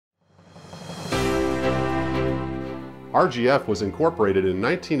RGF was incorporated in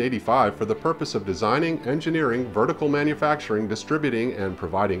 1985 for the purpose of designing, engineering, vertical manufacturing, distributing, and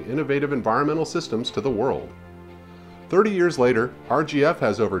providing innovative environmental systems to the world. 30 years later, RGF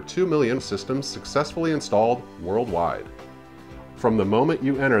has over 2 million systems successfully installed worldwide. From the moment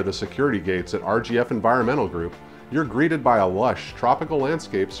you enter the security gates at RGF Environmental Group, you're greeted by a lush tropical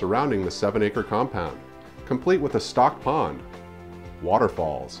landscape surrounding the 7-acre compound, complete with a stocked pond,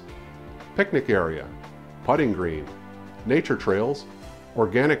 waterfalls, picnic area, putting green, nature trails,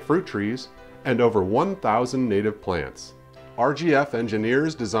 organic fruit trees, and over 1,000 native plants. RGF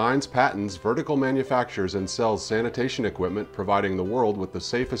engineers, designs, patents, vertical manufactures, and sells sanitation equipment, providing the world with the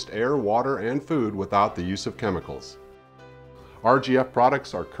safest air, water, and food without the use of chemicals. RGF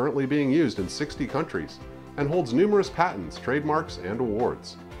products are currently being used in 60 countries and holds numerous patents, trademarks, and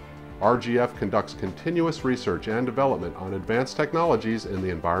awards. RGF conducts continuous research and development on advanced technologies in the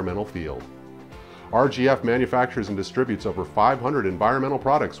environmental field. RGF manufactures and distributes over 500 environmental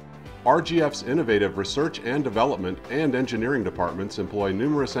products. RGF's innovative research and development and engineering departments employ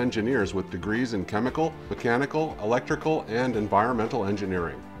numerous engineers with degrees in chemical, mechanical, electrical, and environmental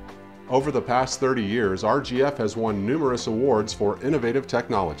engineering. Over the past 30 years, RGF has won numerous awards for innovative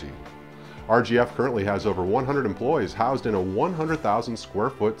technology. RGF currently has over 100 employees housed in a 100,000 square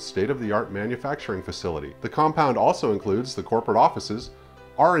foot state-of-the-art manufacturing facility. The compound also includes the corporate offices,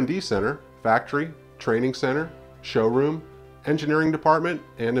 R&D center, factory, training center, showroom, engineering department,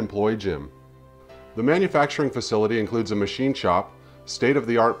 and employee gym. The manufacturing facility includes a machine shop,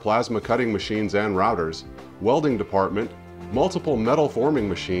 state-of-the-art plasma cutting machines and routers, welding department, multiple metal forming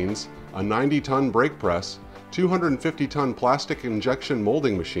machines, a 90-ton brake press, 250-ton plastic injection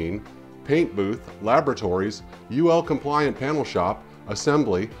molding machine, paint booth, laboratories, UL-compliant panel shop,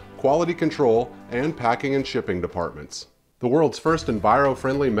 assembly, quality control, and packing and shipping departments. The world's first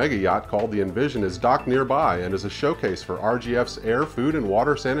enviro-friendly mega yacht called the Envision is docked nearby and is a showcase for RGF's air, food, and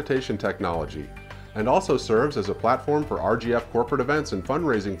water sanitation technology, and also serves as a platform for RGF corporate events and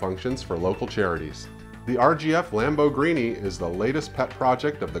fundraising functions for local charities. The RGF Lambo Greenie is the latest pet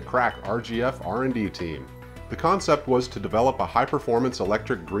project of the crack RGF R&D team. The concept was to develop a high-performance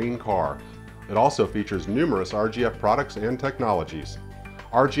electric green car. It also features numerous RGF products and technologies.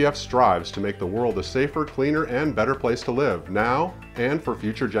 RGF strives to make the world a safer, cleaner, and better place to live now and for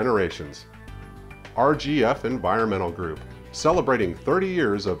future generations. RGF Environmental Group, celebrating 30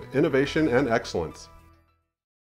 years of innovation and excellence.